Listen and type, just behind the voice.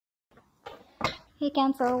Hey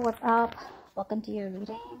Cancer, what's up? Welcome to your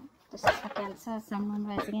reading. This is a Cancer, Sun, Moon,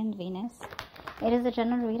 Rising, and Venus. It is a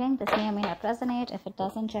general reading. This may or may not resonate. If it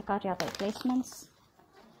doesn't, check out your other placements.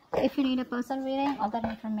 If you need a personal reading, all that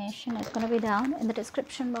information is going to be down in the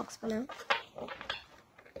description box below.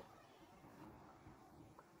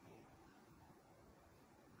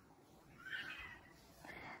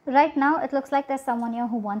 Right now, it looks like there's someone here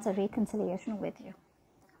who wants a reconciliation with you.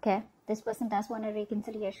 Okay, this person does want a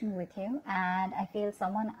reconciliation with you, and I feel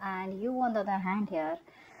someone, and you on the other hand here,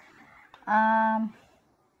 are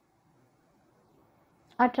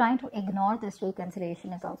trying to ignore this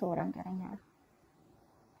reconciliation is also what I'm getting here.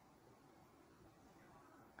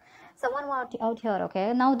 Someone out here,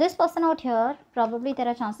 okay? Now, this person out here, probably there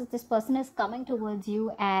are chances this person is coming towards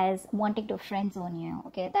you as wanting to friend zone you,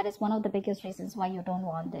 okay? That is one of the biggest reasons why you don't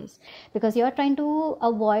want this. Because you're trying to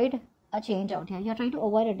avoid a change out here. You're trying to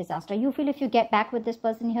avoid a disaster. You feel if you get back with this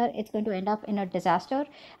person here, it's going to end up in a disaster.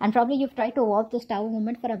 And probably you've tried to avoid this tower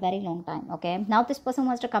moment for a very long time, okay? Now, this person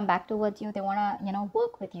wants to come back towards you. They want to,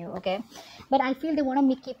 work with you, okay? But I feel they want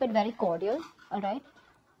to keep it very cordial, all right?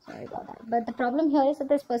 Sorry about that. But the problem here is that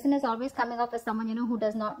this person is always coming off as someone, who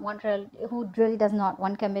does not want who really does not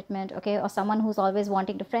want commitment, okay? Or someone who's always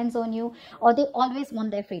wanting to friend zone you, or they always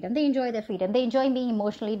want their freedom. They enjoy their freedom. They enjoy being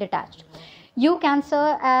emotionally detached. You,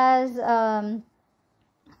 Cancer, as an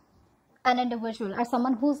individual, are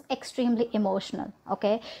someone who's extremely emotional,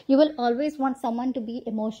 okay? You will always want someone to be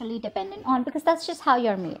emotionally dependent on, because that's just how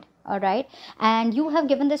you're made, all right? And you have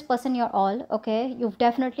given this person your all, okay? You've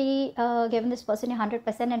definitely given this person your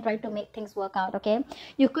 100% and tried to make things work out, okay?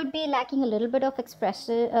 You could be lacking a little bit of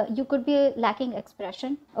you could be lacking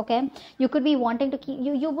expression, okay? You could be wanting to keep,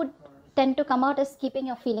 you would tend to come out as keeping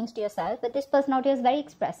your feelings to yourself, but this person out here is very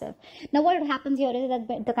expressive. Now, what happens here is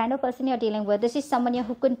that the kind of person you're dealing with, this is someone here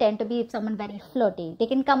who could tend to be someone very flirty. They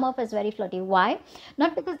can come off as very flirty. Why?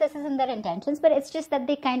 Not because this isn't their intentions, but it's just that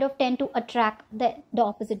they kind of tend to attract the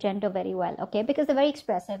opposite gender very well, okay? Because they're very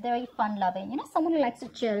expressive, they're very fun-loving, someone who likes to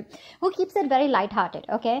chill, who keeps it very light-hearted,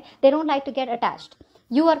 okay? They don't like to get attached.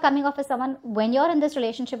 You are coming off as someone, when you're in this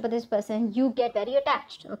relationship with this person, you get very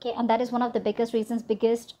attached, okay? And that is one of the biggest reasons,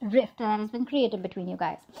 biggest rift that has been created between you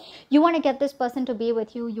guys. You want to get this person to be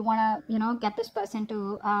with you. You want to, get this person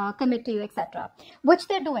to commit to you, etc. Which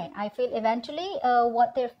they're doing. I feel eventually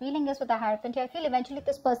what they're feeling is with the Hierophant here, I feel eventually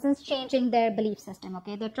this person's changing their belief system,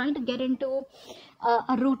 okay? They're trying to get into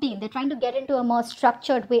a routine. They're trying to get into a more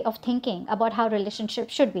structured way of thinking about how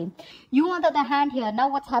relationships should be. You, on the other hand here, now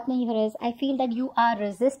what's happening here is, I feel that you are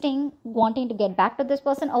resisting wanting to get back to this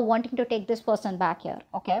person or wanting to take this person back here,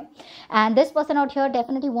 okay? And this person out here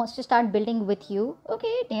definitely wants to start building with you,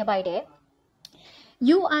 okay, day by day.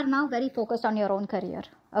 You are now very focused on your own career,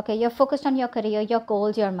 okay? You're focused on your career, your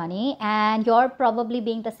goals, your money, and you're probably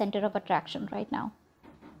being the center of attraction right now,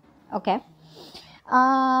 okay?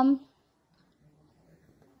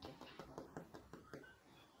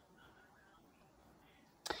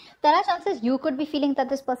 There are chances you could be feeling that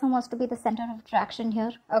this person wants to be the center of attraction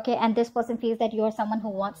here, okay? And this person feels that you're someone who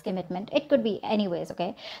wants commitment. It could be anyways,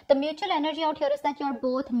 okay? The mutual energy out here is that you're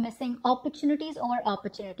both missing opportunities over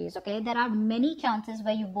opportunities, okay? There are many chances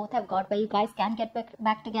where you both have got, where you guys can get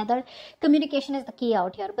back together. Communication is the key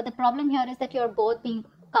out here. But the problem here is that you're both being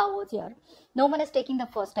cowards here. No one is taking the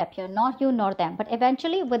first step here, not you nor them. But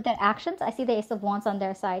eventually with their actions, I see the Ace of Wands on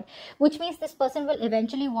their side, which means this person will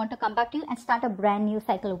eventually want to come back to you and start a brand new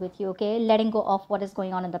cycle with you, okay? Letting go of what is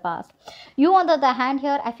going on in the past. You, on the other hand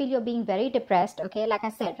here, I feel you're being very depressed, okay? Like I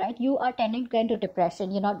said, right? You are tending to get into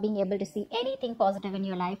depression. You're not being able to see anything positive in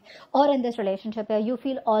your life or in this relationship here. You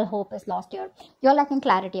feel all hope is lost here. You're lacking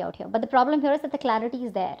clarity out here. But the problem here is that the clarity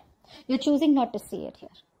is there. You're choosing not to see it here.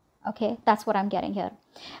 Okay, that's what I'm getting here.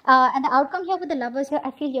 And the outcome here with the Lovers here,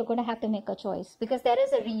 I feel you're going to have to make a choice, because there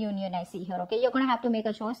is a reunion I see here, okay? You're going to have to make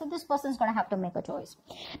a choice, so this person's going to have to make a choice.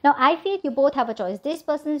 Now, I feel you both have a choice. This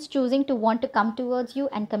person is choosing to want to come towards you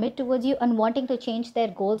and commit towards you and wanting to change their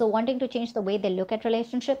goals or wanting to change the way they look at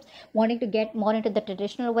relationships, wanting to get more into the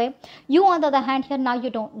traditional way. You, on the other hand here, now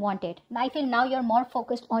you don't want it. I feel now you're more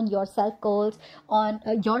focused on your self-goals, on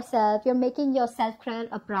yourself. You're making your self-care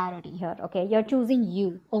a priority here, okay? You're choosing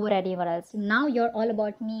you over anyone else. Now you're all about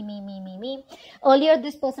me. Earlier,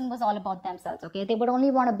 this person was all about themselves, okay? They would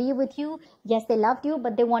only want to be with you. Yes, they loved you,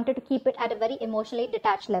 but they wanted to keep it at a very emotionally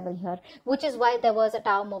detached level here, which is why there was a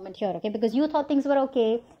tower moment here, okay? Because you thought things were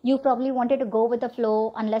okay. You probably wanted to go with the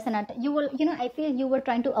flow unless and until you will, I feel you were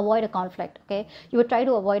trying to avoid a conflict, okay? You would try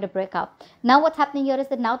to avoid a breakup. Now what's happening here is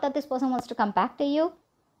that now that this person wants to come back to you,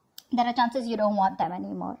 there are chances you don't want them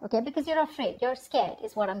anymore, okay, because you're afraid, you're scared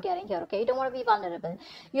is what I'm getting here, okay. You don't want to be vulnerable,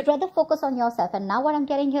 you'd rather focus on yourself. And now what I'm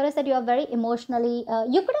getting here is that you are very emotionally,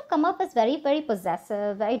 you could have come up as very, very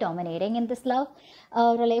possessive, very dominating in this love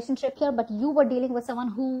relationship here, but you were dealing with someone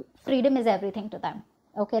who freedom is everything to them,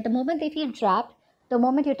 okay. The moment they feel trapped, the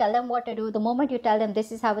moment you tell them what to do, the moment you tell them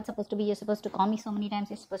this is how it's supposed to be, you're supposed to call me so many times,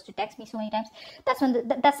 you're supposed to text me so many times, that's when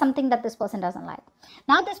that's something that this person doesn't like.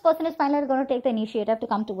 Now this person is finally going to take the initiative to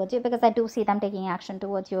come towards you, because I do see them taking action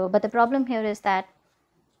towards you. But the problem here is that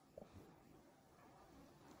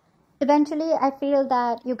eventually I feel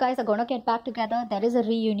that you guys are going to get back together. There is a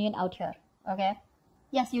reunion out here, okay.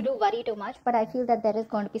 Yes, you do worry too much, but I feel that there is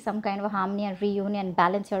going to be some kind of a harmony and reunion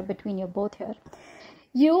balance here between you both here.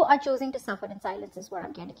 You are choosing to suffer in silence is what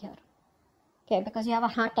I'm getting here, okay, because you have a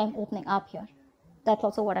hard time opening up here. That's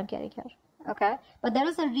also what I'm getting here, okay. But there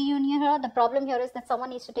is a reunion here. The problem here is that someone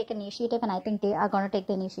needs to take initiative, and I think they are going to take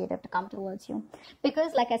the initiative to come towards you,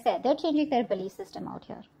 because like I said, they're changing their belief system out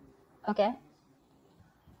here, okay.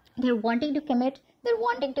 They're wanting to commit, they're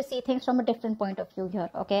wanting to see things from a different point of view here,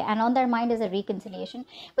 okay. And on their mind is a reconciliation,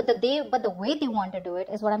 but the way they want to do it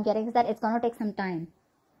is what I'm getting is that it's going to take some time,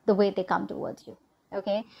 the way they come towards you,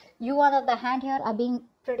 okay. You on the other hand here are being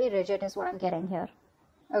pretty rigid is what I'm getting here,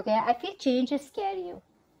 okay. I feel changes scare you,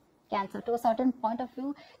 Cancer. To a certain point of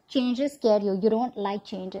view, changes scare you. You don't like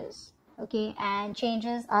changes, okay. And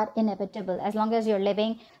changes are inevitable. As long as you're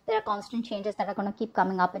living, there are constant changes that are going to keep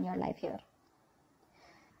coming up in your life here.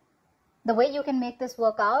 The way you can make this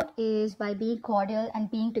work out is by being cordial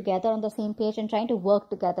and being together on the same page and trying to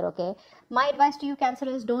work together, okay. My advice to you, Cancer,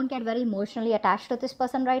 is don't get very emotionally attached to this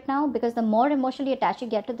person right now, because the more emotionally attached you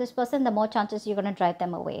get to this person, the more chances you're going to drive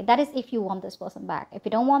them away. That is if you want this person back. If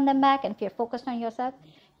you don't want them back and if you're focused on yourself,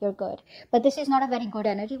 you're good. But this is not a very good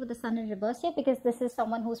energy with the sun in reverse here, because this is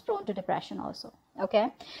someone who's prone to depression also,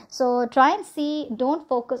 okay. So try and see, don't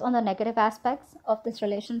focus on the negative aspects of this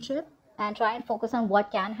relationship, and try and focus on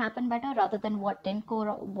what can happen better rather than what didn't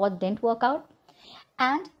work out.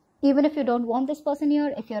 And even if you don't want this person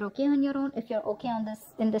here, if you're okay on your own, if you're okay on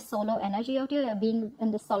this in this solo energy out here, being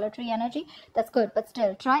in this solitary energy, that's good. But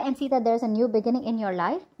still, try and see that there's a new beginning in your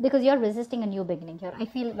life, because you're resisting a new beginning here. I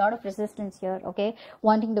feel a lot of resistance here, okay,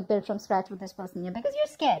 wanting to build from scratch with this person here, because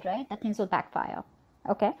you're scared, right, that things will backfire,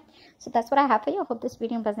 okay. So that's what I have for you. I hope this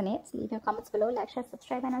video resonates. Leave your comments below, like, share,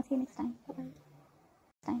 subscribe, and I'll see you next time. Bye-bye.